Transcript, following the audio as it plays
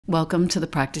Welcome to the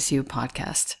Practice You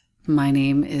podcast. My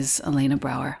name is Elena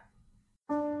Brower.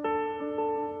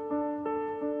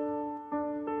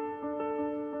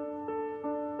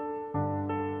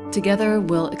 Together,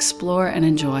 we'll explore and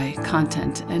enjoy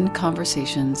content and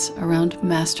conversations around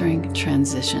mastering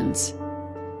transitions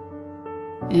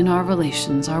in our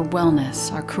relations, our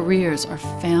wellness, our careers, our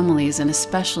families, and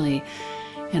especially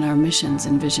in our missions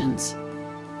and visions.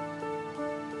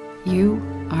 You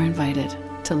are invited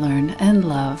to learn and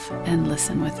love and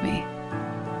listen with me.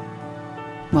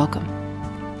 Welcome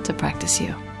to Practice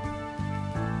You.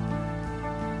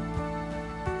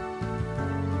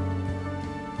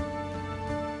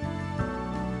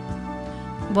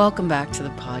 Welcome back to the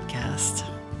podcast.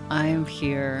 I am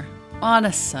here on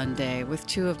a Sunday with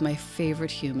two of my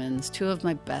favorite humans, two of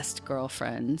my best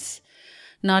girlfriends,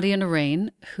 Nadia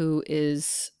Narain, who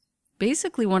is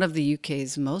basically one of the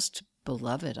UK's most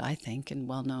beloved, I think, and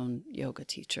well-known yoga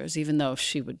teachers, even though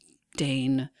she would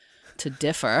deign to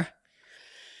differ.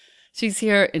 She's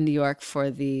here in New York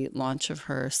for the launch of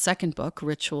her second book,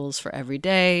 Rituals for Every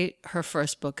Day. Her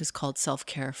first book is called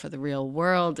Self-Care for the Real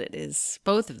World. It is,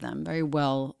 both of them, very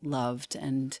well loved,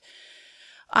 and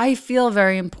I feel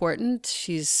very important.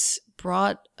 She's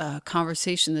brought a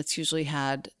conversation that's usually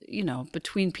had,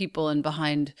 between people and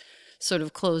behind sort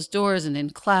of closed doors and in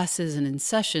classes and in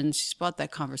sessions. She's brought that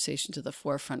conversation to the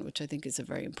forefront, which I think is a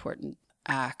very important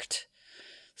act.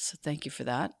 So thank you for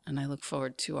that, and I look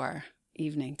forward to our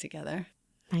evening together.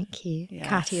 Thank you. Yes.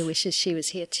 Katia wishes she was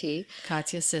here too.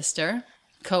 Katia's sister,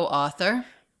 co-author.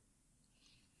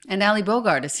 And Ali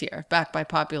Bogard is here, back by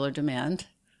popular demand.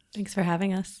 Thanks for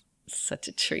having us. Such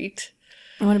a treat.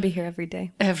 I want to be here every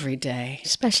day. Every day.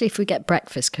 Especially if we get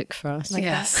breakfast cooked for us.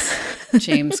 Yes.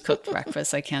 James cooked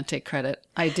breakfast. I can't take credit.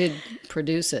 I did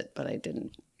produce it, but I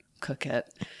didn't cook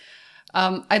it.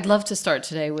 I'd love to start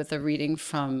today with a reading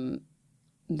from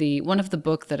one of the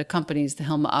book that accompanies the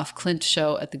Hilma af Klint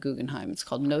show at the Guggenheim. It's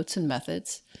called Notes and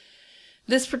Methods.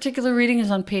 This particular reading is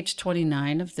on page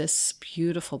 29 of this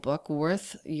beautiful book,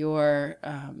 worth your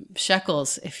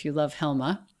shekels if you love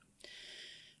Hilma.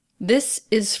 This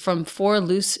is from 4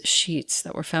 loose sheets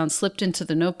that were found slipped into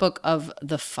the notebook of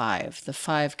the five,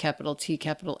 capital T,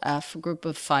 capital F, a group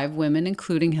of 5 women,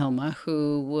 including Hilma,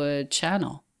 who would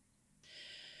channel.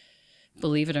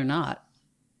 Believe it or not.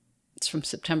 It's from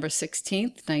September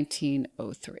 16th,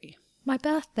 1903. My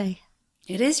birthday.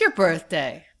 It is your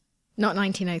birthday. Not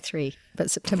 1903,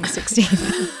 but September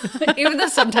 16th. Even though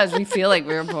sometimes we feel like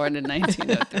we were born in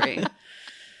 1903.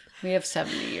 We have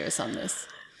 70 years on this.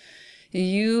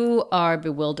 You are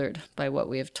bewildered by what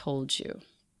we have told you,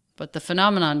 but the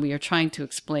phenomenon we are trying to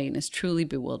explain is truly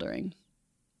bewildering.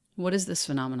 What is this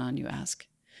phenomenon, you ask?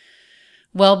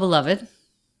 Well, beloved,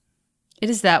 it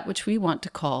is that which we want to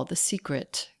call the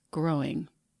secret growing.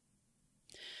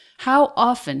 How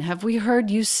often have we heard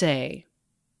you say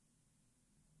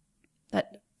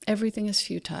that everything is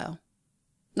futile?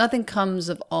 Nothing comes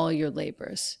of all your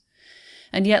labors.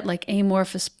 And yet, like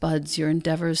amorphous buds, your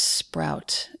endeavors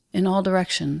sprout in all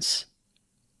directions.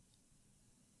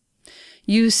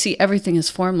 You see everything as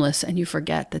formless, and you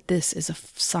forget that this is a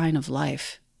sign of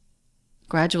life.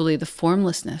 Gradually, the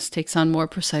formlessness takes on more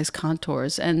precise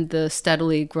contours, and the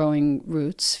steadily growing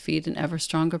roots feed an ever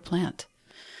stronger plant,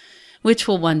 which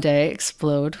will one day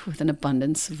explode with an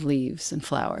abundance of leaves and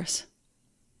flowers.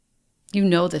 You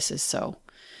know this is so,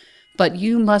 but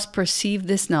you must perceive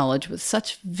this knowledge with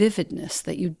such vividness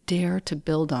that you dare to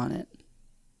build on it.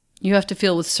 You have to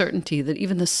feel with certainty that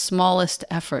even the smallest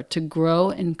effort to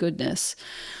grow in goodness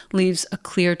leaves a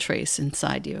clear trace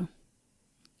inside you.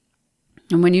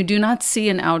 And when you do not see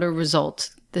an outer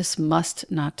result, this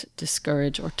must not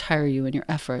discourage or tire you in your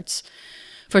efforts.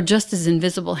 For just as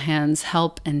invisible hands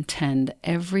help and tend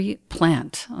every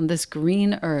plant on this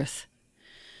green earth,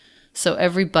 so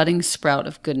every budding sprout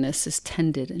of goodness is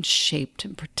tended and shaped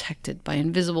and protected by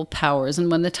invisible powers. And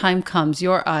when the time comes,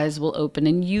 your eyes will open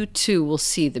and you too will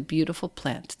see the beautiful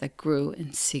plant that grew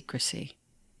in secrecy,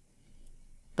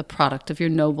 the product of your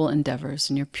noble endeavors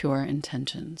and your pure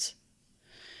intentions.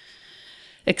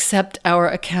 Accept our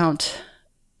account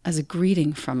as a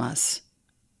greeting from us,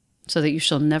 so that you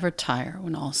shall never tire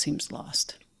when all seems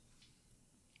lost.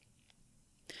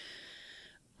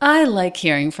 I like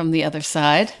hearing from the other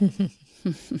side.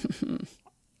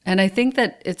 And I think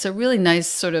that it's a really nice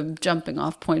sort of jumping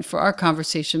off point for our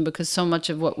conversation, because so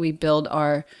much of what we build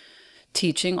our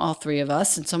teaching, all 3 of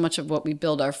us, and so much of what we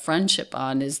build our friendship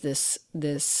on is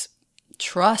this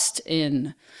trust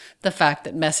in the fact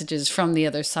that messages from the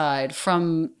other side,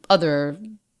 from other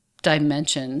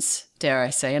dimensions, dare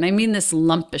I say, and I mean this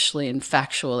lumpishly and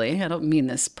factually, I don't mean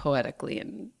this poetically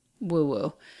and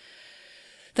woo-woo,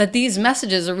 that these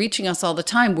messages are reaching us all the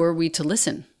time were we to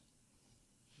listen.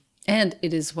 And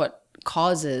it is what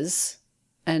causes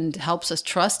and helps us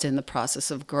trust in the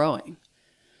process of growing.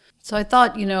 So I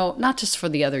thought, not just for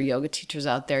the other yoga teachers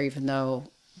out there, even though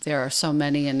there are so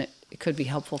many and it could be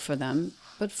helpful for them,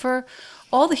 but for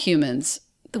all the humans,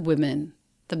 the women,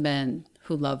 the men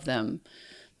who love them,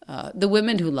 the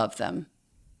women who love them,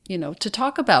 to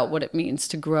talk about what it means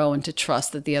to grow and to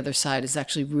trust that the other side is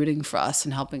actually rooting for us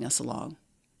and helping us along.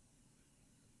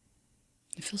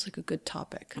 It feels like a good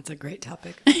topic. That's a great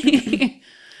topic.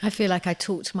 I feel like I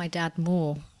talk to my dad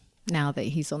more now that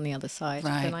he's on the other side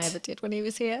than I Right. ever did when he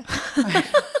was here.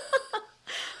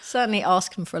 Certainly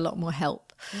ask him for a lot more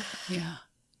help. Yeah.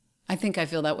 I think I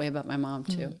feel that way about my mom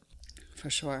too, for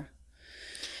sure.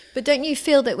 But don't you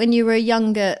feel that when you were a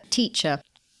younger teacher,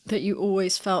 that you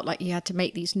always felt like you had to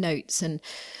make these notes and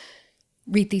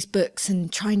read these books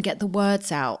and try and get the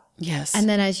words out? Yes. And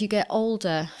then as you get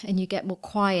older and you get more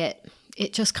quiet,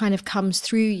 it just kind of comes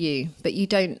through you, but you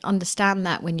don't understand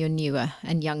that when you're newer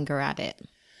and younger at it.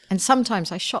 And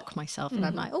sometimes I shock myself and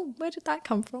I'm like, oh, where did that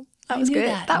come from? That was good.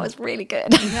 That was really good.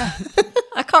 Yeah.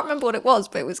 I can't remember what it was,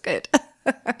 but it was good.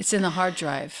 It's in the hard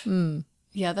drive.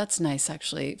 Yeah, that's nice,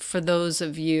 actually. For those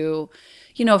of you,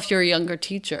 if you're a younger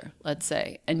teacher, let's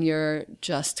say, and you're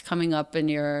just coming up and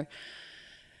you're,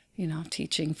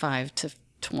 teaching 5 to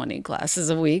 20 classes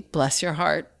a week, bless your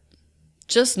heart.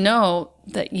 Just know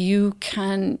that you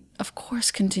can, of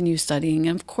course, continue studying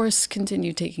and, of course,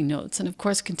 continue taking notes and, of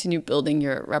course, continue building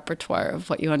your repertoire of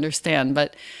what you understand,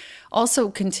 but also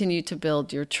continue to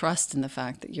build your trust in the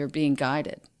fact that you're being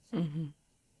guided. Mm-hmm.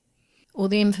 Or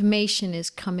the information is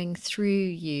coming through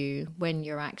you when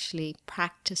you're actually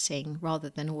practicing rather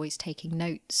than always taking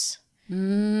notes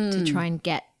to try and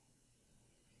get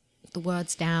the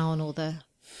words down or the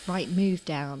right move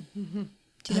down. Mm-hmm.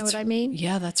 Do you know what I mean?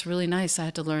 Yeah, that's really nice. I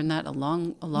had to learn that a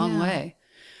long way.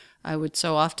 I would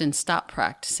so often stop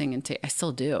practicing and I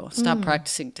still do. Stop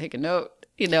practicing, take a note.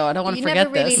 I don't want to forget You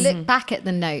never really this. look back at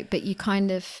the note, but you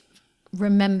kind of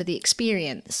remember the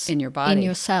experience. In your body. In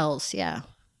your cells, yeah.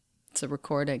 It's a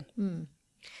recording.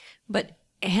 But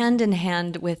hand in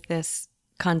hand with this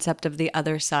concept of the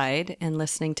other side and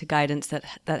listening to guidance that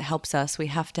helps us, we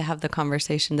have to have the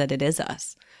conversation that it is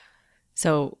us.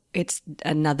 So it's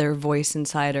another voice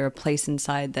inside or a place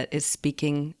inside that is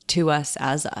speaking to us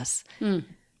as us.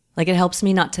 Like it helps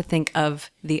me not to think of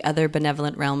the other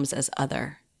benevolent realms as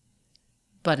other.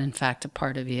 But in fact, a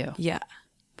part of you. Yeah.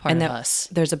 Part of us.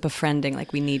 There's a befriending,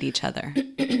 like we need each other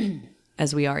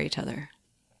as we are each other.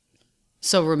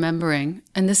 So remembering,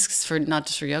 and this is for not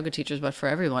just for yoga teachers, but for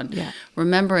everyone, Yeah.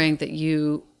 remembering that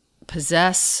you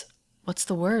possess, what's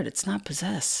the word? It's not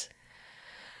possess.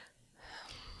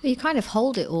 You kind of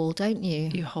hold it all, don't you?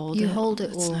 You hold it. You hold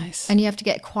it That's all. nice. And you have to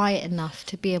get quiet enough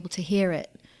to be able to hear it.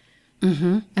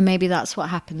 Mm-hmm. And maybe that's what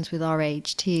happens with our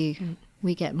age too.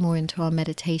 We get more into our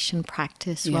meditation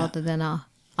practice rather than our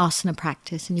asana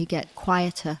practice, and you get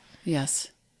quieter. Yes.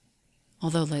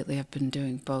 Although lately I've been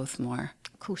doing both more.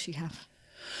 Of course you have.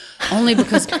 Only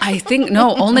because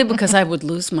only because I would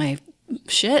lose my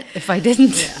shit if I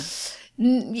didn't.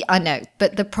 I know,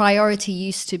 but the priority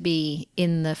used to be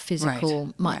in the physical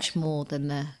Right, much more than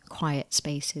the quiet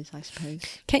spaces, I suppose.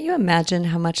 Can't you imagine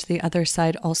how much the other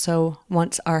side also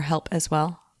wants our help as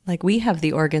well? Like we have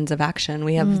the organs of action.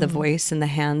 We have the voice and the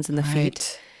hands and the feet.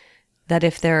 Right. That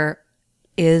if there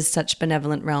is such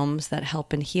benevolent realms that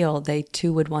help and heal, they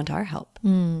too would want our help.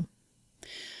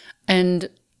 And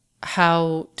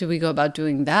how do we go about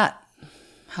doing that?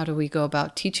 How do we go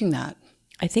about teaching that?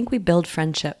 I think we build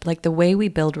friendship, like the way we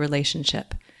build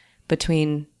relationship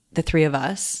between the three of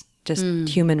us, just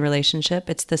human relationship.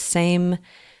 It's the same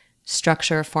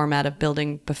structure, format of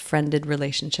building befriended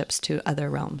relationships to other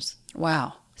realms.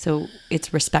 Wow. So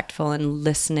it's respectful and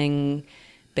listening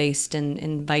based and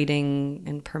inviting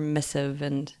and permissive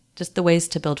and just the ways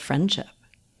to build friendship.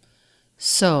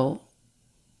 So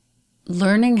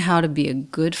learning how to be a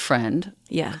good friend.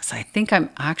 Yeah. 'Cause I think I'm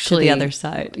actually... To the other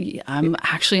side. I'm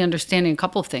actually understanding a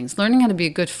couple of things. Learning how to be a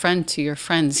good friend to your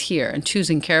friends here and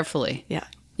choosing carefully. Yeah.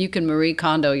 You can Marie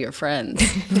Kondo your friends.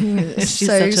 She's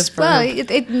such a well, verb.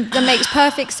 that makes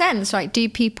perfect sense, right? Do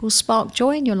people spark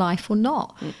joy in your life or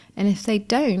not? And if they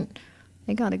don't,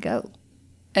 they gotta go.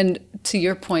 And to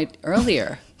your point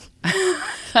earlier,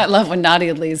 I love when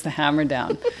Nadia lays the hammer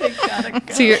down.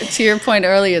 To your point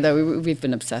earlier, though, we've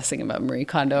been obsessing about Marie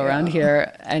Kondo around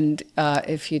here. And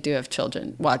if you do have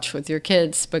children, watch with your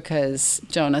kids, because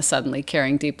Jonah suddenly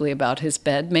caring deeply about his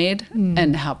bed made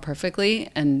and how perfectly,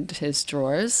 and his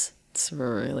drawers. It's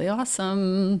really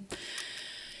awesome.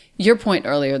 Your point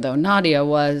earlier, though, Nadia,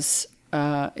 was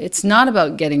it's not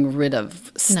about getting rid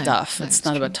of stuff. No, it's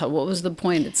not about, what was the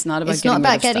point? It's not about It's getting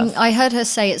not about rid of stuff. I heard her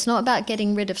say it's not about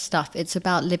getting rid of stuff. It's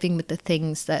about living with the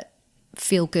things that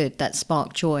feel good, that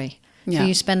spark joy. Yeah. So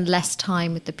you spend less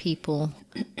time with the people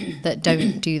that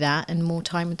don't do that and more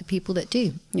time with the people that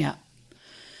do. Yeah.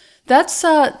 That's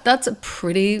a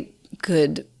pretty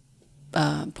good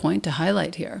point to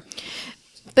highlight here.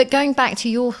 But going back to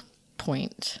your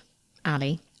point,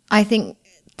 Ali, I think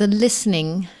the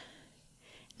listening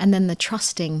and then the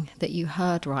trusting that you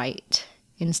heard right,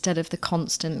 instead of the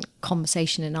constant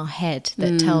conversation in our head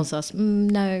that tells us,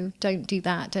 no, don't do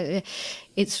that.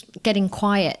 It's getting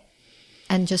quiet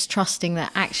and just trusting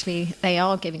that actually they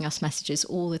are giving us messages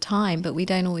all the time, but we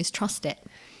don't always trust it.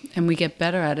 And we get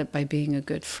better at it by being a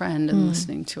good friend and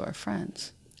listening to our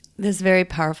friends. This very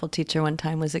powerful teacher one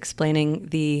time was explaining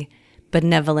the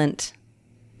benevolent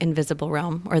invisible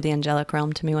realm or the angelic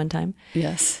realm to me one time.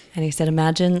 Yes. And he said,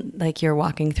 imagine like you're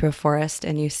walking through a forest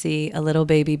and you see a little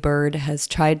baby bird has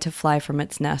tried to fly from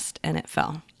its nest and it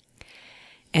fell.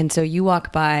 And so you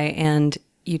walk by and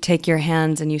you take your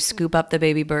hands and you scoop up the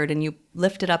baby bird and you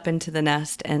lift it up into the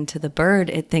nest, and to the bird,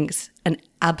 it thinks an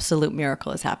absolute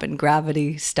miracle has happened.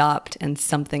 Gravity stopped and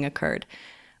something occurred.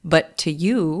 But to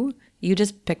you, you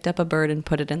just picked up a bird and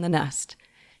put it in the nest.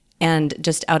 And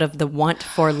just out of the want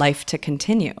for life to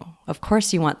continue. Of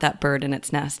course you want that bird in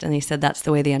its nest. And he said that's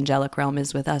the way the angelic realm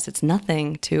is with us. It's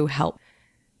nothing to help.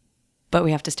 But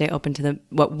we have to stay open to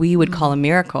what we would call a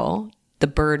miracle. The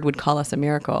bird would call us a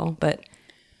miracle. But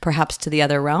perhaps to the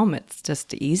other realm, it's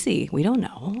just easy. We don't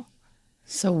know.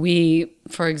 So we,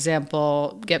 for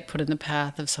example, get put in the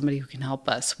path of somebody who can help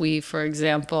us. We, for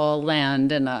example,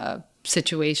 land in a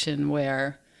situation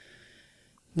where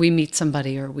we meet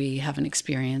somebody or we have an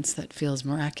experience that feels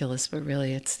miraculous, but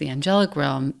really it's the angelic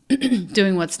realm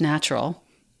doing what's natural,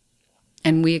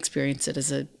 and we experience it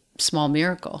as a small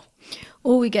miracle.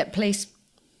 Or we get placed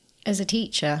as a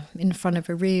teacher in front of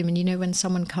a room, and you know when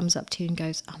someone comes up to you and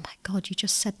goes, oh my God, you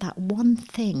just said that one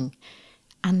thing,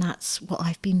 and that's what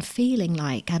I've been feeling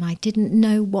like, and I didn't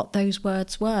know what those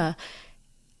words were.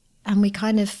 And we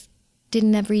kind of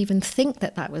didn't ever even think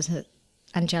that that was an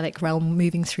angelic realm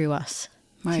moving through us.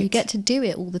 Right. So you get to do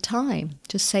it all the time.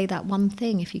 Just say that one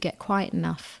thing if you get quiet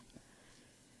enough.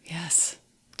 Yes.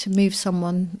 To move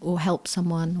someone or help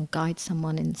someone or guide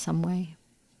someone in some way.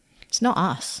 It's not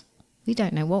us. We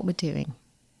don't know what we're doing.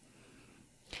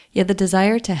 Yeah, the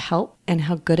desire to help and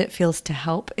how good it feels to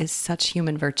help is such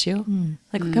human virtue.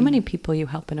 Like, look how many people you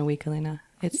help in a week, Elena.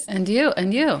 It's And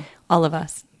you. all of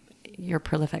us. You're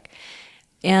prolific.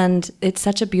 And it's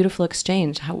such a beautiful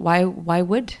exchange. Why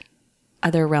would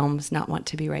other realms not want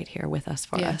to be right here with us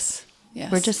for us?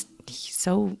 Yes. We're just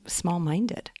so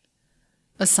small-minded.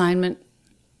 Assignment,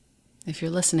 if you're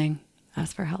listening,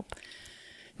 Ask for help.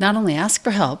 not only ask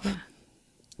for help,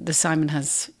 the assignment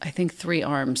has, I think, 3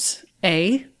 arms.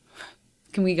 A,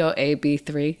 can we go A, B,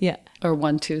 3? Yeah. Or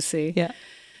 1, 2, C? Yeah.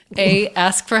 A,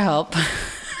 ask for help. I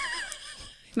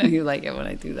know you like it when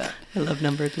I do that. I love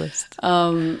numbered lists.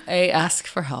 A, ask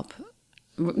for help.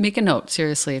 Make a note,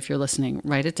 seriously, if you're listening.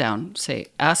 Write it down. Say,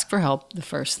 ask for help, the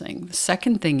first thing. The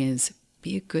second thing is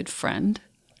be a good friend.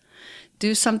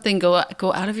 Do something, go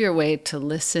out of your way to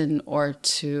listen or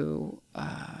to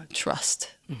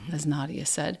trust, as Nadia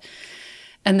said.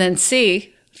 And then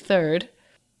C, third,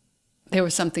 there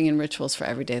was something in Rituals for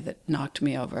Every Day that knocked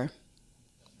me over,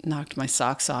 knocked my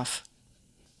socks off.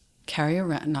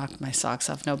 Knocked my socks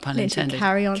off, no pun intended.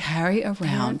 Carry around a pair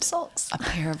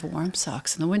of warm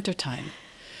socks in the wintertime.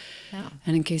 Yeah.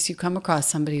 And in case you come across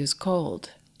somebody who's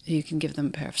cold, you can give them a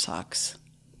pair of socks.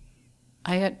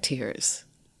 I got tears.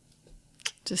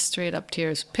 Just straight up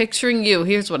tears. Picturing you.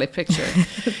 Here's what I picture.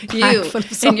 You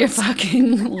in your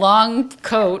fucking long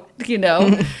coat,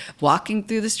 walking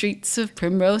through the streets of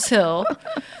Primrose Hill,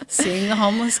 seeing the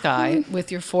homeless guy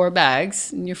with your 4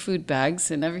 bags and your food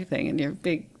bags and everything and your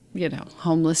big,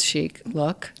 homeless chic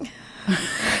look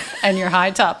and your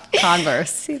high top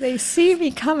Converse. See, they see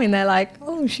me coming. They're like,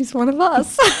 oh, she's one of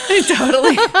us.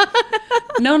 Totally.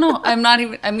 No, I'm not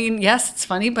even, yes, it's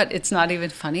funny, but it's not even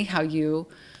funny how you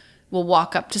will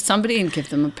walk up to somebody and give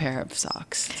them a pair of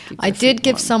socks. I did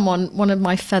give someone one of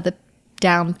my feather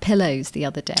down pillows the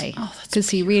other day because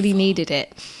he really needed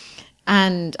it.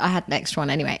 And I had an extra one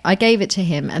anyway. I gave it to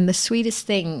him, and the sweetest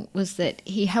thing was that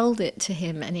he held it to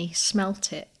him and he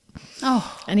smelt it.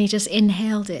 Oh. And he just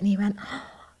inhaled it and he went, oh,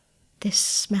 this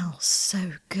smells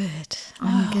so good.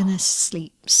 I'm going to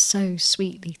sleep so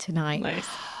sweetly tonight. Nice.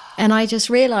 And I just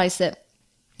realized that,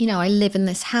 you know, I live in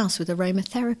this house with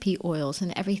aromatherapy oils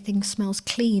and everything smells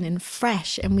clean and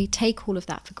fresh, and we take all of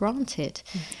that for granted.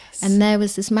 Yes. And there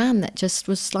was this man that just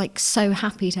was like so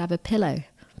happy to have a pillow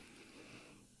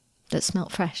that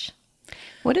smelled fresh.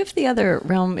 What if the other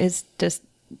realm is just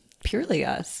purely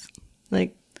us?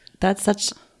 Like, that's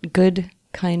such good,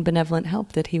 kind, benevolent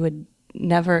help that he would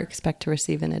never expect to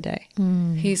receive in a day.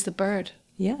 He's the bird.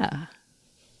 Yeah.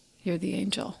 You're the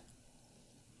angel.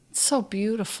 It's so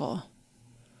beautiful.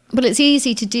 But it's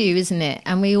easy to do, isn't it?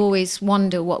 And we always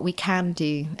wonder what we can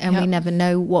do, and we never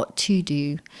know what to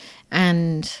do.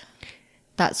 And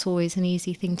that's always an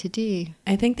easy thing to do.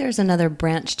 I think there's another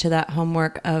branch to that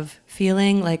homework of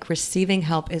feeling like receiving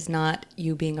help is not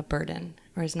you being a burden,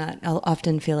 or is not. I'll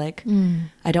often feel like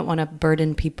I don't want to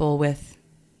burden people with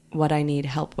what I need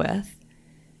help with.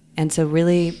 And so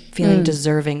really feeling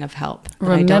deserving of help.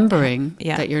 Remembering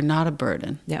that you're not a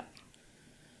burden. Yeah.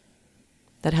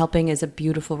 That helping is a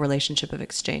beautiful relationship of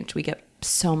exchange. We get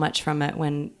so much from it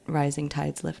when rising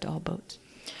tides lift all boats.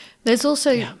 There's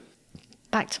also,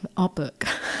 back to our book.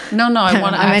 No, I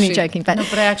want to I'm only joking. But,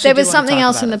 I actually there was do wanna something talk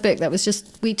else about in the it. book that was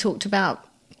just, we talked about,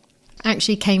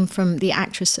 actually came from the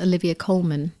actress Olivia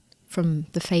Colman from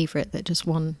The Favourite, that just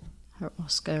won her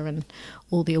Oscar and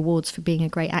all the awards for being a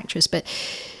great actress. But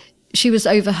she was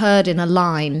overheard in a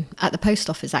line at the post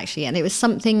office, actually, and it was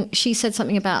something, she said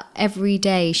something about every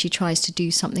day she tries to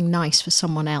do something nice for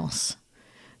someone else.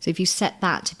 So if you set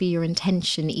that to be your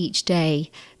intention each day,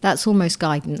 that's almost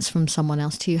guidance from someone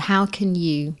else too. How can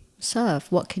you serve?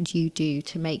 What could you do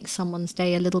to make someone's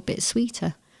day a little bit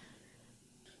sweeter?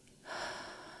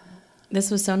 This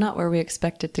was so not where we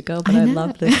expected to go, but I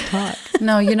love this talk.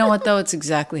 No, you know what, though? It's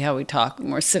exactly how we talk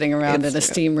when we're sitting around in a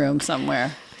steam room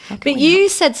somewhere. But you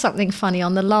said something funny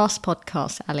on the last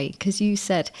podcast, Ali, because you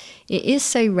said it is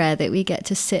so rare that we get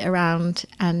to sit around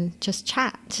and just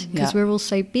chat because we're all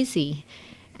so busy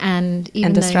and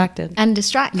distracted.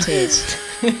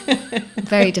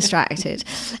 Very distracted.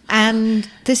 And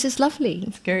this is lovely.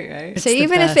 It's great, right? So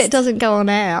even if it doesn't go on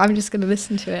air, I'm just going to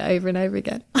listen to it over and over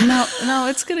again. No,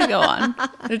 it's going to go on.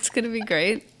 It's going to be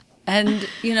great. And,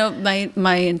 you know,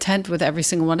 my intent with every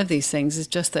single one of these things is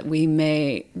just that we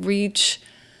may reach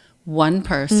one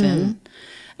person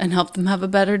and help them have a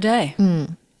better day.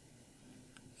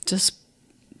 Just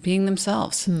being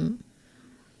themselves.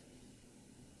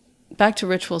 Back to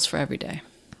rituals for every day.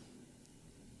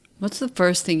 What's the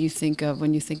first thing you think of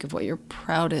when you think of what you're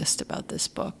proudest about this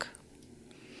book?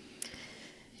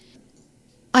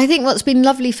 I think what's been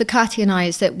lovely for Katia and I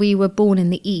is that we were born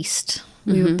in the East.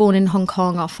 We were born in Hong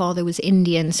Kong. Our father was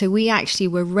Indian. So we actually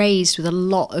were raised with a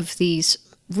lot of these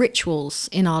rituals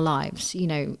in our lives. You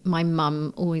know, my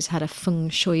mum always had a feng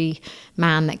shui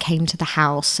man that came to the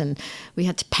house, and we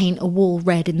had to paint a wall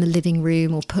red in the living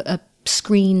room or put a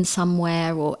screen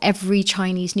somewhere. Or every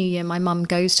Chinese New Year my mum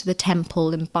goes to the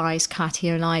temple and buys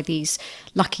Katia and I these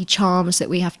lucky charms that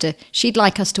we have to, she'd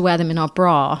like us to wear them in our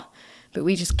bra, but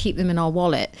we just keep them in our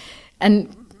wallet.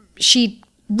 And she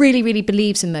really, really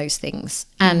believes in those things.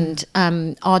 And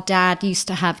our dad used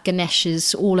to have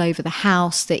Ganeshas all over the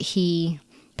house that he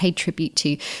paid tribute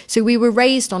to. So we were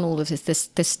raised on all of this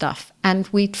stuff, and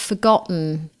we'd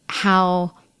forgotten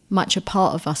how much a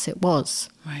part of us it was.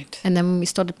 Right. And then when we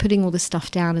started putting all this stuff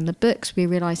down in the books, we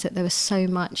realized that there was so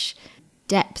much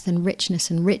depth and richness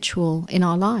and ritual in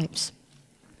our lives.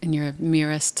 In your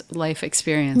merest life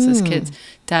experience as kids.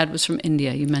 Dad was from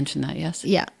India. You mentioned that, yes?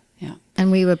 Yeah. Yeah.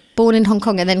 And we were born in Hong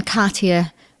Kong, and then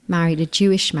Katia married a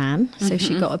Jewish man, so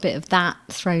she got a bit of that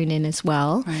thrown in as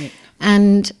well. Right.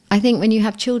 And I think when you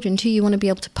have children too, you want to be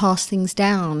able to pass things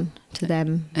down to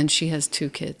them. And she has 2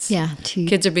 kids. Yeah, 2.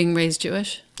 Kids are being raised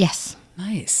Jewish? Yes.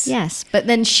 Nice. Yes, but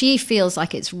then she feels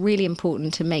like it's really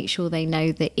important to make sure they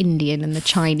know the Indian and the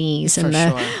Chinese and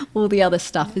all the other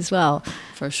stuff as well.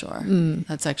 For sure.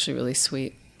 That's actually really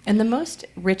sweet. And the most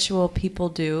ritual people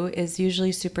do is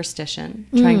usually superstition,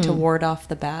 trying to ward off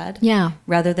the bad. Yeah.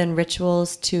 Rather than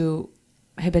rituals to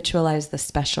habitualize the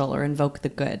special or invoke the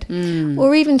good.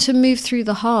 Or even to move through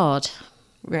the hard.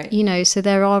 Right. You know, so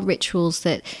there are rituals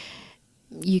that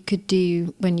you could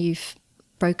do when you've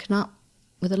broken up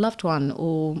with a loved one,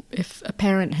 or if a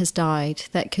parent has died,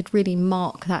 that could really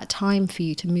mark that time for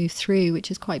you to move through,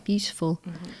 which is quite beautiful.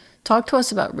 Talk to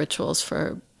us about rituals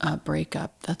for a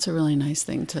breakup. That's a really nice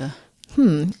thing to...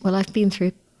 Well, I've been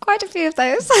through quite a few of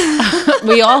those.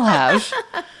 We all have.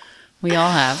 We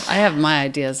all have. I have my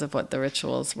ideas of what the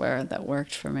rituals were that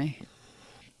worked for me.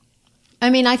 I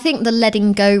mean, I think the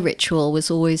letting go ritual was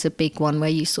always a big one, where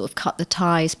you sort of cut the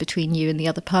ties between you and the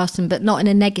other person, but not in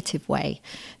a negative way,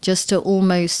 just to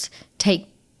almost take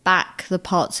back the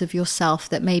parts of yourself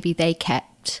that maybe they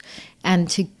kept and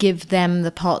to give them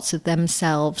the parts of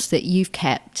themselves that you've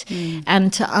kept,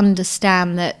 and to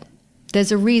understand that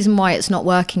there's a reason why it's not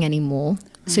working anymore.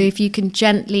 So if you can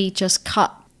gently just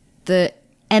cut the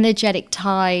energetic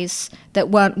ties that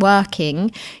weren't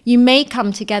working, you may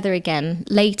come together again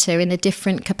later in a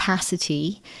different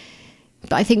capacity.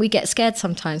 But I think we get scared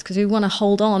sometimes because we want to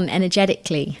hold on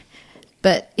energetically.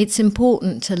 But it's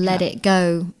important to let it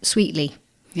go sweetly.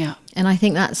 Yeah. And I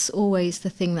think that's always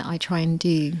the thing that I try and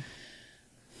do.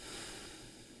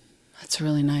 That's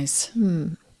really nice.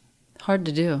 Hard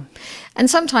to do. And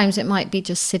sometimes it might be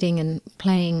just sitting and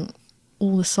playing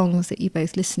all the songs that you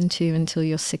both listen to until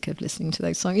you're sick of listening to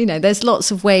those songs. You know, there's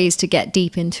lots of ways to get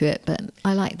deep into it, but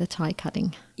I like the tie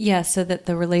cutting. Yeah, so that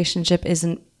the relationship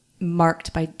isn't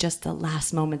marked by just the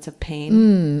last moments of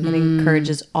pain. It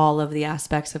encourages all of the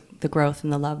aspects of the growth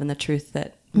and the love and the truth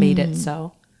that made it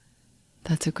so.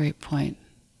 That's a great point.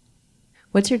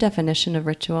 What's your definition of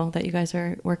ritual that you guys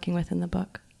are working with in the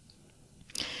book?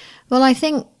 Well, I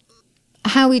think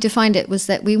how we defined it was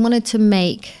that we wanted to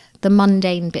make the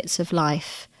mundane bits of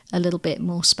life a little bit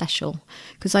more special.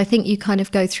 Because I think you kind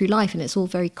of go through life and it's all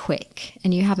very quick,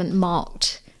 and you haven't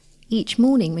marked each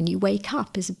morning when you wake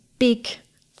up is a big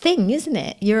thing, isn't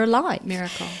it? You're alive.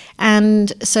 Miracle.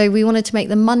 And so we wanted to make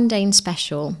the mundane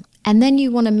special, and then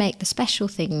you want to make the special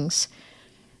things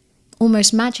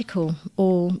almost magical,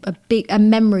 or a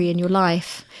memory in your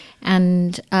life.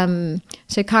 And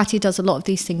so Katia does a lot of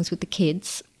these things with the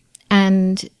kids,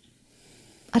 and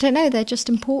I don't know, they're just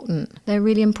important. They're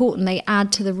really important. They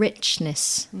add to the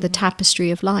richness, the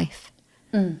tapestry of life.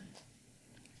 I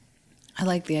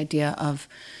like the idea of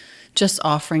just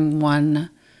offering one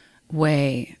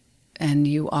way, and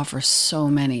you offer so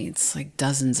many. It's like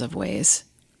dozens of ways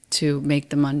to make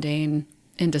the mundane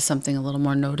into something a little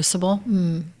more noticeable.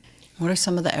 What are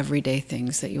some of the everyday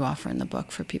things that you offer in the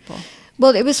book for people?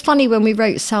 Well, it was funny when we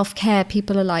wrote self-care,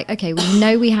 people are like, okay, we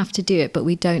know we have to do it, but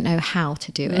we don't know how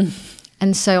to do it.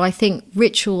 And so I think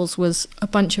rituals was a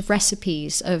bunch of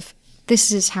recipes of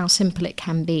this is how simple it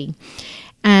can be.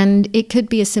 And it could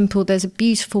be as simple, there's a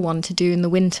beautiful one to do in the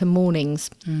winter mornings.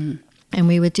 And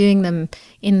we were doing them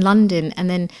in London, and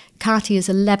then Katia's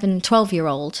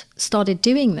 12-year-old started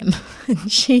doing them. And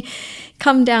she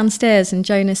come downstairs, and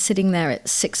Jonah's sitting there at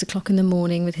 6 o'clock in the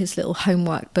morning with his little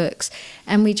homework books.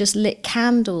 And we just lit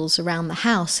candles around the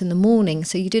house in the morning.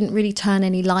 So you didn't really turn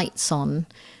any lights on,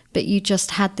 but you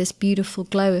just had this beautiful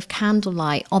glow of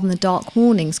candlelight on the dark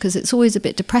mornings, because it's always a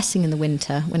bit depressing in the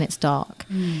winter when it's dark.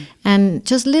 And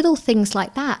just little things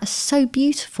like that are so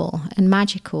beautiful and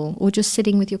magical. Or just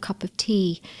sitting with your cup of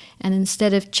tea, and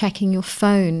instead of checking your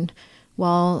phone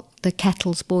while the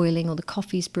kettle's boiling or the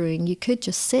coffee's brewing, you could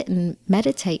just sit and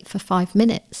meditate for 5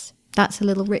 minutes. That's a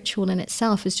little ritual in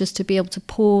itself, is just to be able to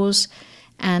pause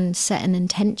and set an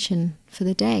intention for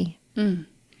the day.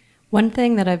 One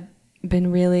thing that I've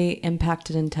been really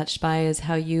impacted and touched by is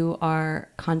how you are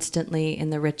constantly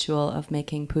in the ritual of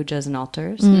making pujas and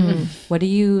altars. What do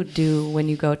you do when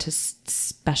you go to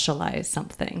specialize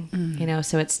something? You know,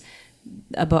 so it's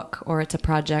a book, or it's a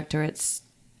project, or it's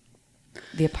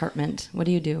the apartment. What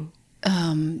do you do?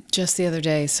 Just the other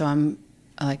day, so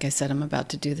like I said, I'm about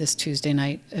to do this Tuesday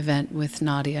night event with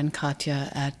Nadia and Katia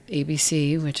at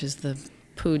ABC, which is the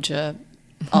puja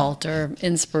altar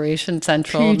inspiration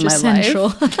central of my life.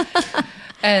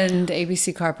 And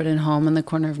ABC Carpet and Home on the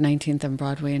corner of 19th and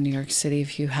Broadway in New York City.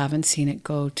 If you haven't seen it,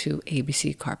 go to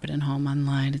ABC Carpet and Home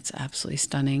online. It's absolutely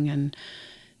stunning, and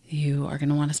you are going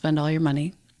to want to spend all your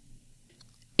money.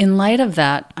 In light of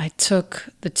that, I took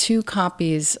the 2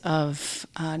 copies of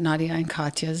Nadia and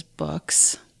Katia's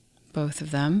books, both of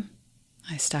them.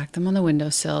 I stacked them on the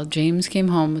windowsill. James came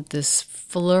home with this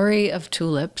flurry of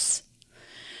tulips,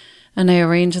 and I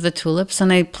arranged the tulips,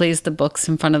 and I placed the books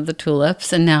in front of the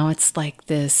tulips, and now it's like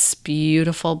this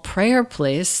beautiful prayer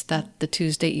place that the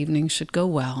Tuesday evening should go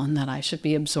well, and that I should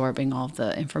be absorbing all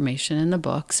the information in the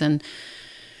books. And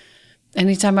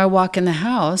anytime I walk in the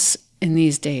house in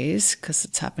these days, because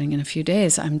it's happening in a few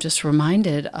days, I'm just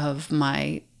reminded of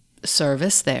my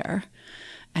service there,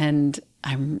 and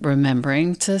I'm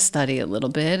remembering to study a little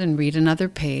bit and read another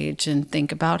page and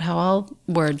think about how I'll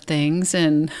word things.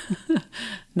 And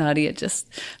Nadia just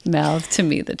mouthed to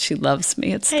me that she loves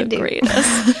me. It's the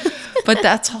greatest. But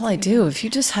that's all I do. If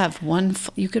you just have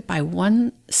you could buy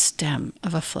one stem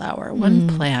of a flower, one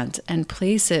plant, and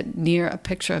place it near a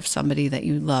picture of somebody that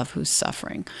you love who's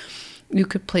suffering. You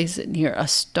could place it near a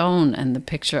stone and the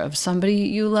picture of somebody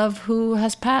you love who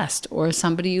has passed, or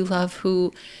somebody you love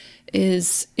who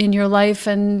is in your life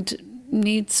and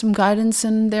needs some guidance,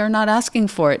 and they're not asking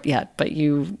for it yet, but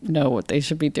you know what they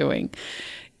should be doing.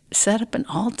 Set up an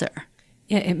altar.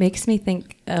 Yeah, it makes me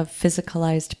think of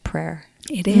physicalized prayer.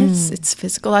 It is. It's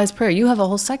physicalized prayer. You have a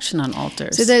whole section on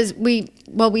altars. So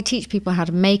we teach people how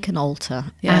to make an altar.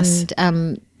 Yes.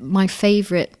 And my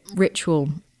favorite ritual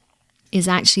is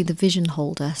actually the vision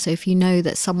holder. So if you know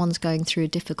that someone's going through a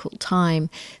difficult time,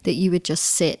 that you would just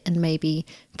sit and maybe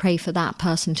pray for that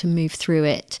person to move through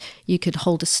it. You could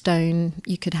hold a stone,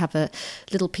 you could have a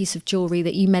little piece of jewelry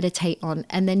that you meditate on,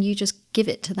 and then you just give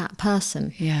it to that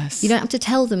person. Yes. You don't have to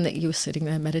tell them that you're sitting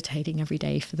there meditating every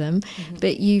day for them,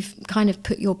 but you've kind of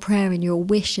put your prayer and your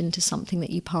wish into something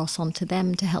that you pass on to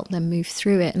them to help them move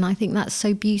through it. And I think that's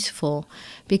so beautiful,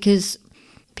 because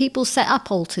people set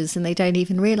up altars and they don't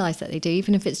even realize that they do,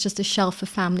 even if it's just a shelf of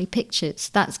family pictures.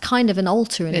 That's kind of an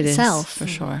altar in itself. Is, for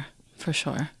sure. For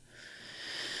sure.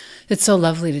 It's so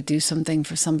lovely to do something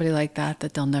for somebody like that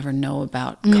they'll never know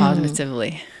about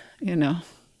cognitively, you know.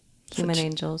 Human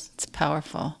angels. It's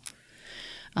powerful.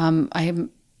 I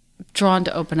am drawn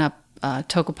to open up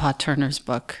Tokapa Turner's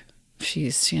book.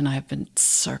 She and I have been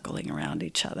circling around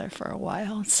each other for a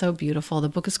while. It's so beautiful. The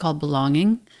book is called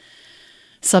Belonging.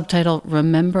 Subtitle,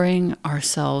 Remembering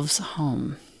Ourselves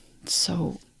Home.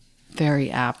 So very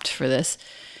apt for this.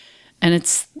 And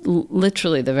it's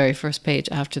literally the very first page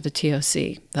after the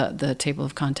TOC, the table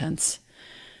of contents.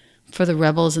 For the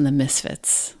rebels and the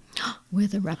misfits. We're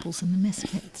the rebels and the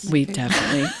misfits.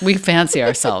 We fancy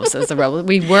ourselves as the rebels.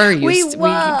 We were. We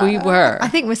were. I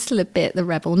think we're still a bit the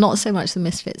rebel, not so much the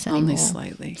misfits anymore. Only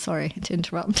slightly. Sorry to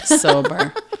interrupt.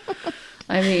 Sober.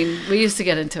 I mean, we used to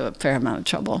get into a fair amount of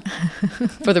trouble.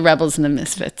 For the rebels and the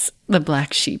misfits, the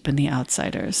black sheep and the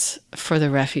outsiders, for the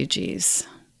refugees,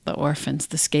 the orphans,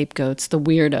 the scapegoats, the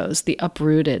weirdos, the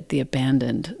uprooted, the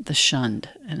abandoned, the shunned,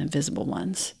 and invisible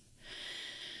ones.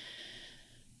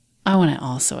 I want to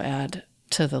also add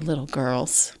to the little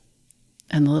girls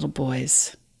and the little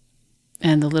boys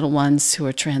and the little ones who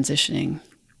are transitioning.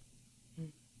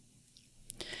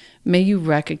 May you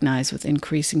recognize with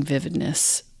increasing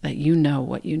vividness that you know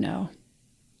what you know.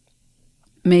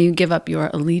 May you give up your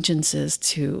allegiances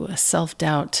to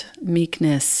self-doubt,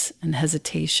 meekness, and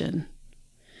hesitation.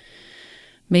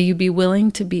 May you be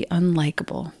willing to be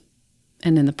unlikable,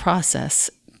 and in the process,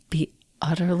 be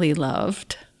utterly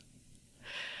loved.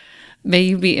 May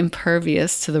you be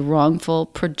impervious to the wrongful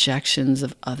projections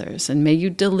of others, and may you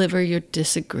deliver your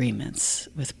disagreements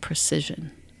with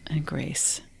precision and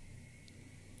grace.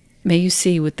 May you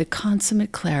see with the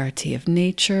consummate clarity of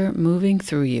nature moving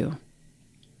through you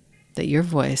that your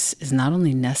voice is not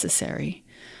only necessary,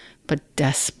 but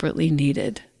desperately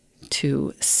needed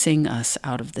to sing us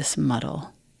out of this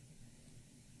muddle.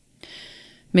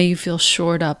 May you feel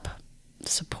shored up,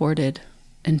 supported,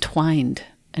 entwined,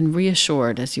 and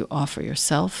reassured as you offer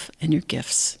yourself and your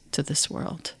gifts to this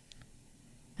world.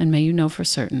 And may you know for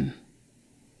certain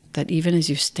that even as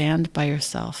you stand by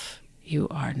yourself, you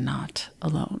are not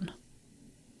alone.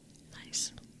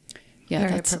 Nice. Yeah,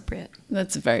 very appropriate.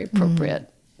 That's very appropriate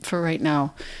for right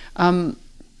now.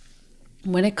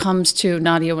 When it comes to,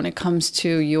 Nadia, when it comes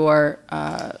to your,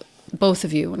 both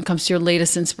of you, when it comes to your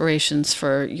latest inspirations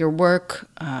for your work,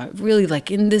 really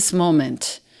like in this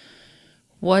moment,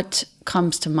 what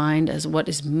comes to mind as what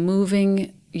is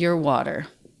moving your water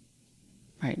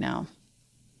right now?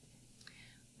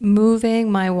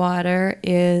 Moving my water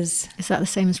is... Is that the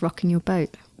same as rocking your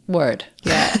boat? Word.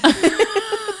 Yeah.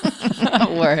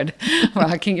 Word.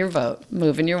 Rocking your boat,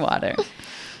 moving your water.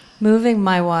 Moving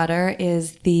my water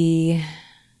is the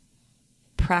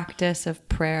practice of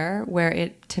prayer, where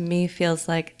it, to me, feels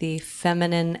like the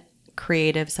feminine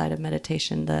creative side of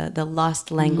meditation, the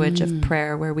lost language of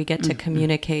prayer, where we get to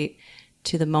communicate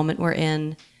to the moment we're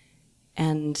in.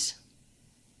 And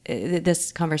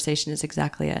this conversation is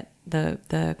exactly it.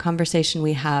 The conversation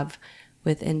we have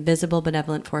with invisible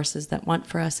benevolent forces that want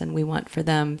for us and we want for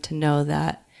them, to know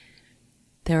that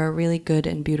there are really good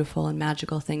and beautiful and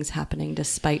magical things happening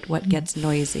despite what gets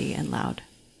noisy and loud.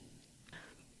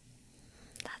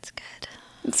 That's good.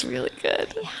 It's really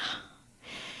good.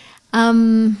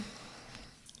 Yeah.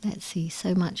 Let's see,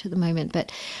 so much at the moment,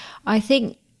 but I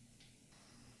think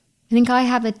I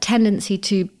have a tendency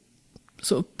to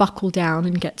sort of buckle down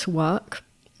and get to work.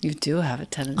 You do have a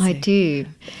tendency. I do.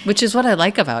 Which is what I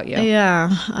like about you. Yeah,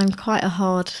 I'm quite a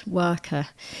hard worker.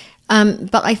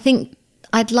 But I think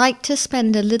I'd like to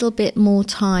spend a little bit more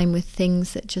time with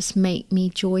things that just make me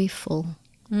joyful.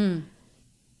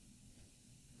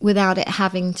 Without it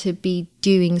having to be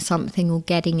doing something or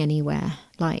getting anywhere,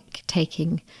 like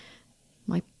taking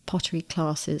my pottery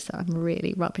classes that I'm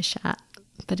really rubbish at,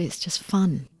 but it's just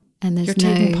fun. And there's You're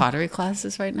taking pottery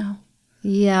classes right now?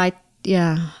 Yeah,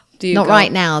 Not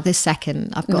right now, this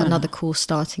second. I've got another course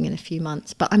starting in a few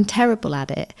months, but I'm terrible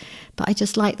at it. But I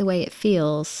just like the way it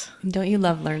feels. Don't you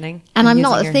love learning? And I'm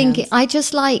not using your thinking, hands? I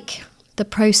just like the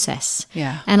process.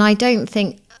 Yeah. And I don't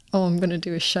think, oh, I'm going to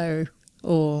do a show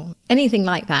or anything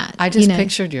like that. I just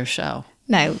pictured your show.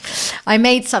 No, I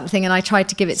made something and I tried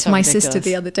to give it to my sister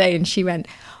the other day and she went,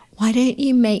 why don't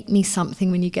you make me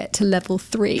something when you get to level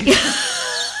 3?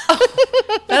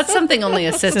 That's something only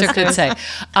a sister could say.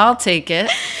 I'll take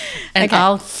it and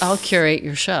I'll curate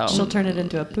your show. She'll turn it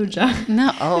into a puja.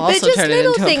 No, I'll also just turn it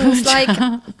little into things a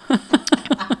puja.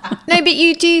 No, but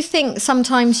you do think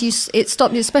sometimes it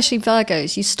stops you, especially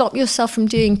Virgos, you stop yourself from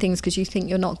doing things because you think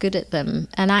you're not good at them.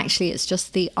 And actually it's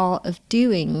just the art of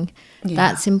doing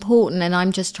that's important. And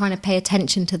I'm just trying to pay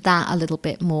attention to that a little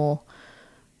bit more.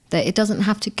 That it doesn't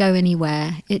have to go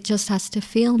anywhere. It just has to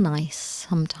feel nice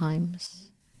sometimes.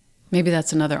 Maybe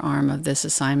that's another arm of this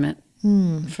assignment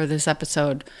for this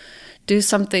episode. Do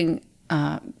something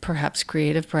perhaps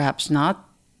creative, perhaps not,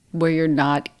 where you're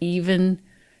not even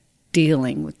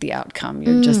dealing with the outcome.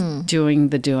 You're just doing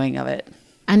the doing of it.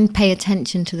 And pay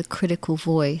attention to the critical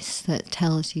voice that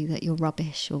tells you that you're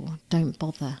rubbish or don't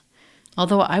bother.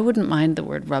 Although I wouldn't mind the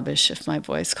word rubbish. If my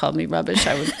voice called me rubbish,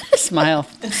 I would smile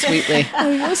sweetly. Oh,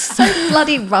 you're so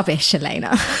bloody rubbish,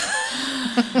 Elena.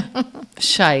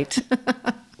 Shite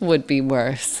would be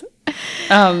worse.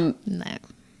 No.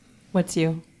 What's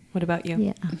you? What about you?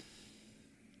 Yeah.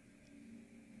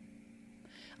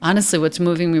 Honestly, what's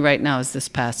moving me right now is this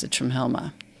passage from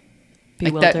Hilma.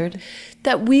 Bewildered?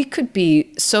 That we could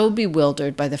be so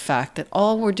bewildered by the fact that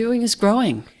all we're doing is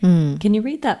growing. Can you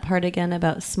read that part again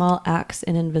about small acts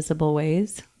in invisible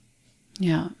ways?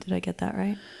 Yeah. Did I get that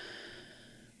right?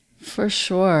 For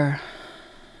sure.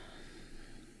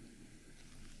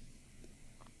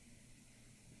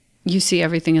 You see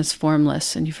everything as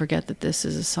formless, and you forget that this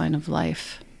is a sign of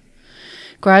life.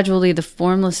 Gradually, the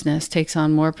formlessness takes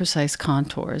on more precise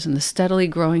contours, and the steadily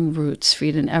growing roots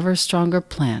feed an ever stronger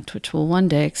plant, which will one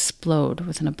day explode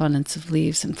with an abundance of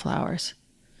leaves and flowers.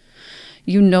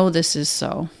 You know this is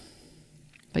so,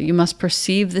 but you must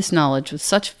perceive this knowledge with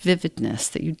such vividness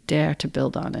that you dare to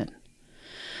build on it.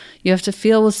 You have to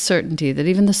feel with certainty that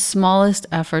even the smallest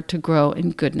effort to grow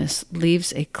in goodness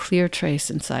leaves a clear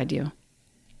trace inside you.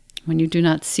 When you do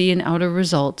not see an outer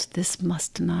result, this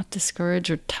must not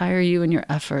discourage or tire you in your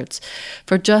efforts,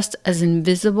 for just as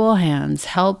invisible hands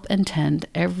help and tend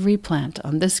every plant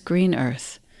on this green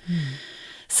earth,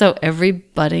 so every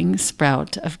budding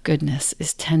sprout of goodness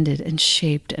is tended and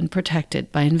shaped and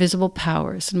protected by invisible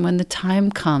powers, and when the time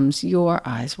comes, your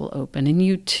eyes will open, and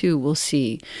you too will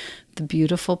see the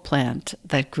beautiful plant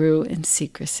that grew in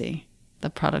secrecy,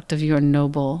 the product of your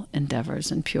noble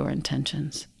endeavors and pure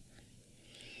intentions.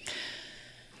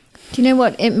 Do you know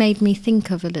what it made me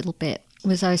think of a little bit?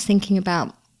 Was I was thinking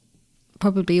about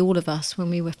probably all of us when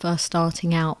we were first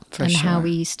starting out and how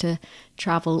we used to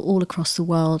travel all across the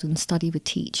world and study with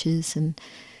teachers. And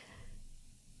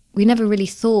we never really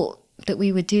thought that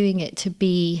we were doing it to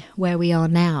be where we are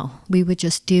now. We were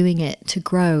just doing it to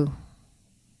grow.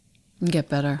 And get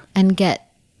better. And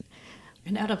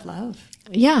out of love.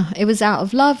 Yeah, it was out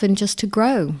of love and just to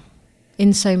grow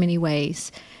in so many ways.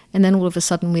 And then all of a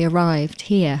sudden we arrived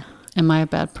here. Am I a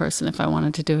bad person if I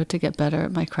wanted to do it to get better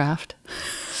at my craft?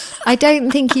 I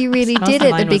don't think you really did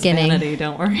at the beginning. Vanity,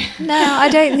 don't worry. No, I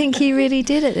don't think you really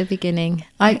did at the beginning.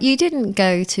 You didn't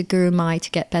go to Guru Mai to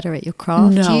get better at your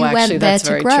craft. No, you actually, went there that's to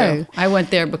very grow. true. I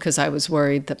went there because I was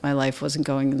worried that my life wasn't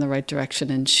going in the right direction,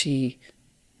 and she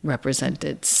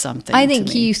represented something. I think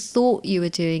to me. you thought you were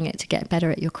doing it to get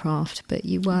better at your craft, but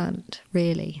you weren't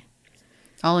really.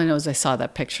 All I know is I saw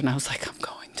that picture and I was like, I'm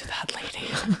going to that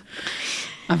lady.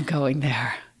 I'm going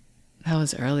there. That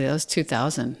was early. That was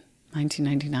 2000,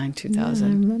 1999, 2000.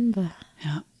 I remember.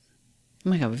 Yeah. Oh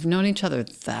my God, we've known each other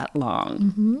that long.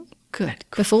 Mm-hmm. Good.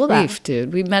 Before grief, that.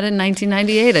 dude. We met in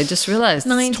 1998. I just realized.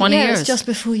 It's 20 years. years. It was just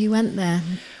before you went there.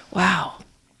 Wow.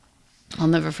 I'll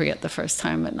never forget the first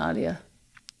time at Nadia.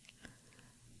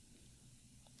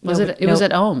 Was it was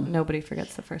at Ohm. Nobody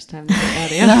forgets the first time they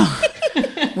met Nadia.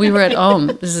 No. We were at Ohm.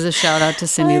 This is a shout out to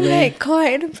Cindy Lee. make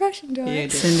quite an impression, do I?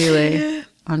 Cindy Lee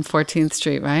on 14th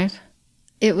Street, right?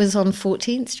 It was on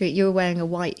 14th Street. You were wearing a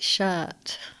white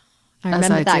shirt. I As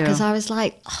remember I that do. because I was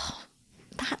like, oh,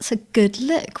 that's a good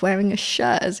look, wearing a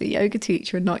shirt as a yoga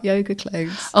teacher and not yoga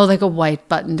clothes. Oh, like a white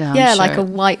button-down Yeah, shirt. like a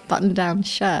white button-down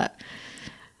shirt.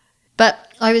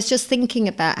 But I was just thinking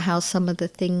about how some of the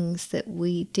things that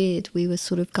we did, we were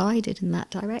sort of guided in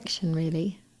that direction,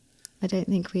 really. I don't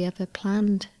think we ever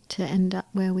planned to end up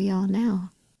where we are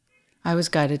now. I was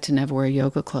guided to never wear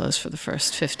yoga clothes for the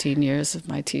first 15 years of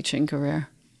my teaching career.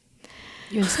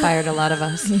 You inspired a lot of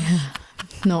us. Yeah,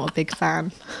 not a big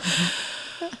fan.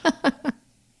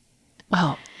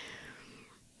 Well,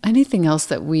 anything else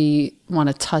that we want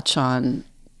to touch on,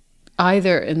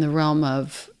 either in the realm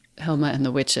of Hilma and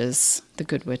the witches, the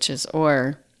good witches,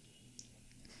 or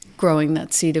growing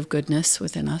that seed of goodness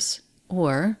within us,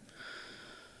 or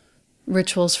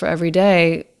rituals for every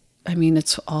day? I mean,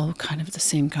 it's all kind of the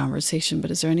same conversation, but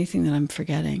is there anything that I'm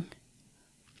forgetting?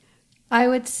 I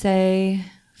would say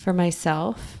for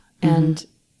myself, and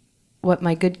what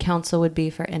my good counsel would be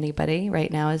for anybody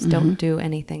right now is don't do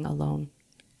anything alone.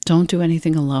 Don't do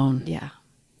anything alone. Yeah.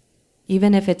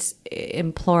 Even if it's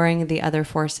imploring the other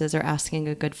forces or asking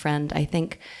a good friend, I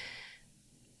think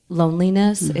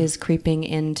loneliness is creeping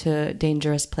into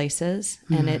dangerous places,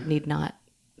 and it need not.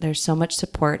 There's so much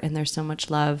support and there's so much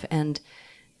love, and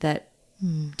that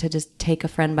to just take a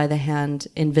friend by the hand,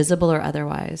 invisible or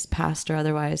otherwise, past or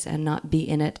otherwise, and not be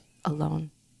in it alone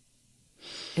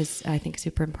is, I think,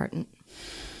 super important.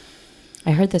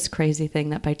 I heard this crazy thing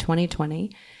that by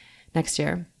 2020, next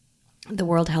year, the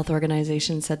World Health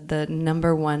Organization said the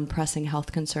number one pressing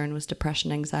health concern was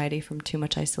depression, anxiety from too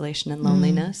much isolation and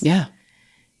loneliness. Yeah.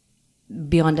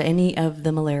 Beyond any of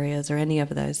the malarias or any of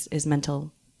those is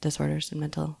mental disorders and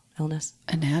mental illness.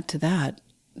 And add to that,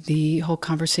 the whole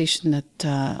conversation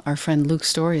that our friend Luke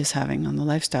Story is having on the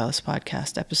Lifestylist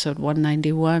podcast, episode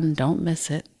 191. Don't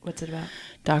miss it. What's it about?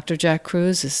 Dr. Jack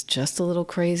Cruz is just a little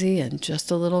crazy and just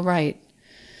a little right.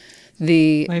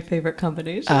 My favorite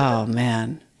combination. Oh,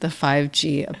 man. The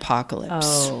 5G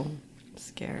apocalypse. Oh,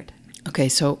 scared. Okay,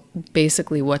 so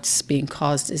basically what's being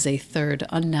caused is a third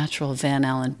unnatural Van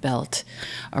Allen belt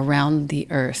around the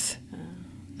Earth.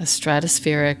 A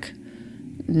stratospheric,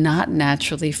 not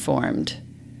naturally formed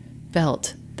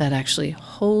belt that actually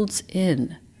holds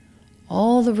in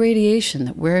all the radiation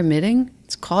that we're emitting.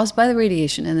 It's caused by the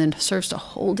radiation and then serves to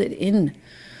hold it in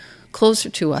closer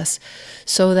to us,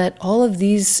 so that all of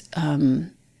these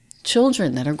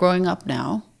children that are growing up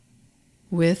now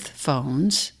with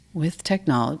phones, with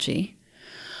technology,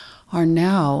 are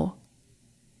now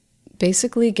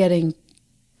basically getting,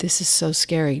 this is so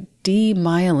scary,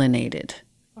 demyelinated.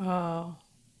 Oh,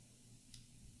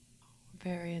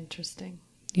 very interesting.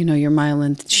 You know, your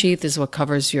myelin sheath is what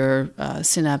covers your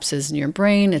synapses in your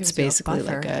brain. It's Gives you a basically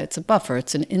buffer. it's a buffer.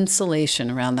 It's an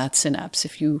insulation around that synapse.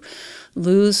 If you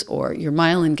lose or your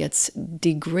myelin gets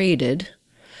degraded,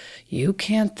 you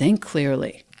can't think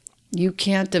clearly. You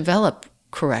can't develop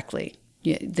correctly.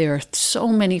 There are so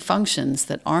many functions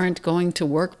that aren't going to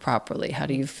work properly. How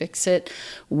do you fix it?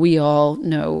 We all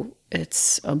know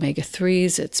it's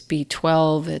omega-3s, it's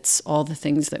B12, it's all the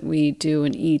things that we do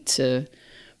and eat to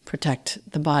protect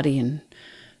the body and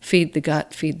feed the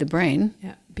gut, feed the brain.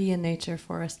 Yeah, be in nature,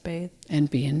 forest bathe. And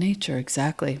be in nature,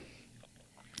 exactly.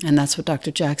 And that's what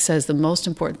Dr. Jack says. The most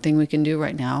important thing we can do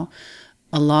right now,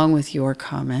 along with your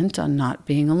comment on not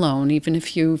being alone, even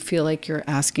if you feel like you're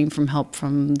asking for help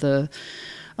from the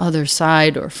other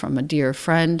side or from a dear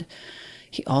friend,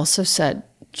 he also said,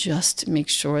 just make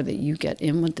sure that you get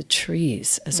in with the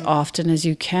trees as often as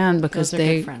you can, because Those are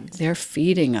good friends. they're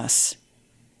feeding us.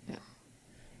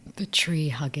 The tree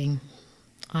hugging.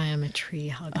 I am a tree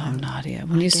hugger. Oh, Nadia,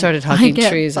 when you started hugging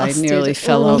trees, I nearly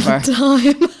fell all over. the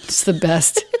time. It's the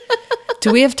best.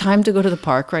 Do we have time to go to the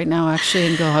park right now, actually,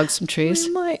 and go hug some trees?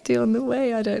 We might do on the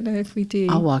way. I don't know if we do.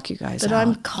 I'll walk you guys But out.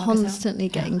 I'm constantly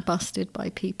getting busted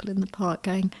by people in the park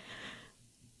going,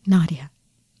 Nadia,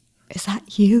 is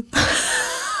that you?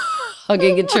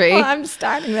 Hugging a tree I'm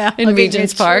standing there in hugging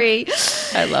Regent's a Park. tree.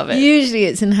 I love it. Usually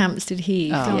it's in Hampstead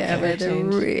Heath, Oh, yeah, okay. where the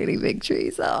really big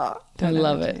trees are. I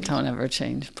love it. Don't ever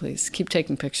change, please. Keep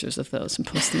taking pictures of those and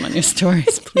post them on your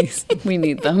stories, please. We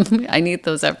need them. I need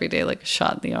those every day, like a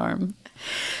shot in the arm.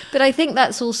 But I think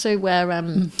that's also where,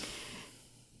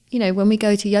 you know, when we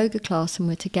go to yoga class and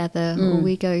we're together, or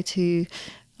we go to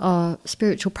our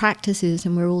spiritual practices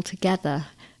and we're all together,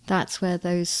 that's where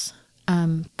those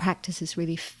practices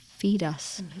really feed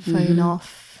us, phone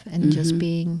off and just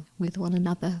being with one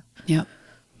another. Yep.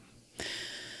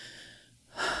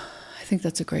 I think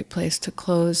that's a great place to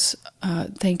close.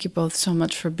 Thank you both so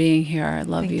much for being here. I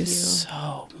love you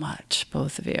so much,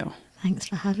 both of you. Thanks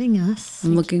for having us.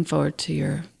 I'm looking forward to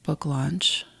your book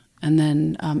launch. And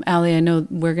then, Allie, I know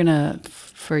we're going to,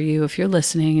 for you, if you're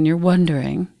listening and you're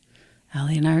wondering,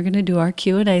 Allie and I are going to do our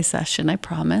Q&A session. I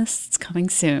promise. It's coming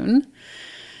soon.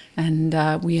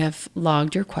 And we have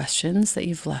logged your questions that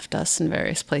you've left us in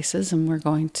various places, and we're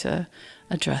going to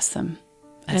address them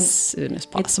as soon as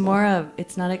possible.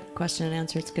 It's not a question and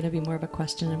answer. It's going to be more of a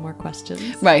question and more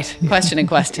questions. Right. Question and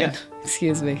question.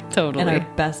 Excuse me. Totally. And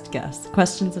our best guess.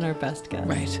 Questions and our best guess.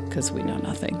 Right. Because we know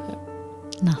nothing.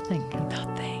 Nothing.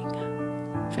 Nothing.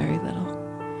 Very little.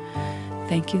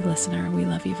 Thank you, listener. We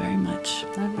love you very much.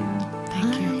 Love you.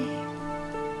 Thank you. Bye.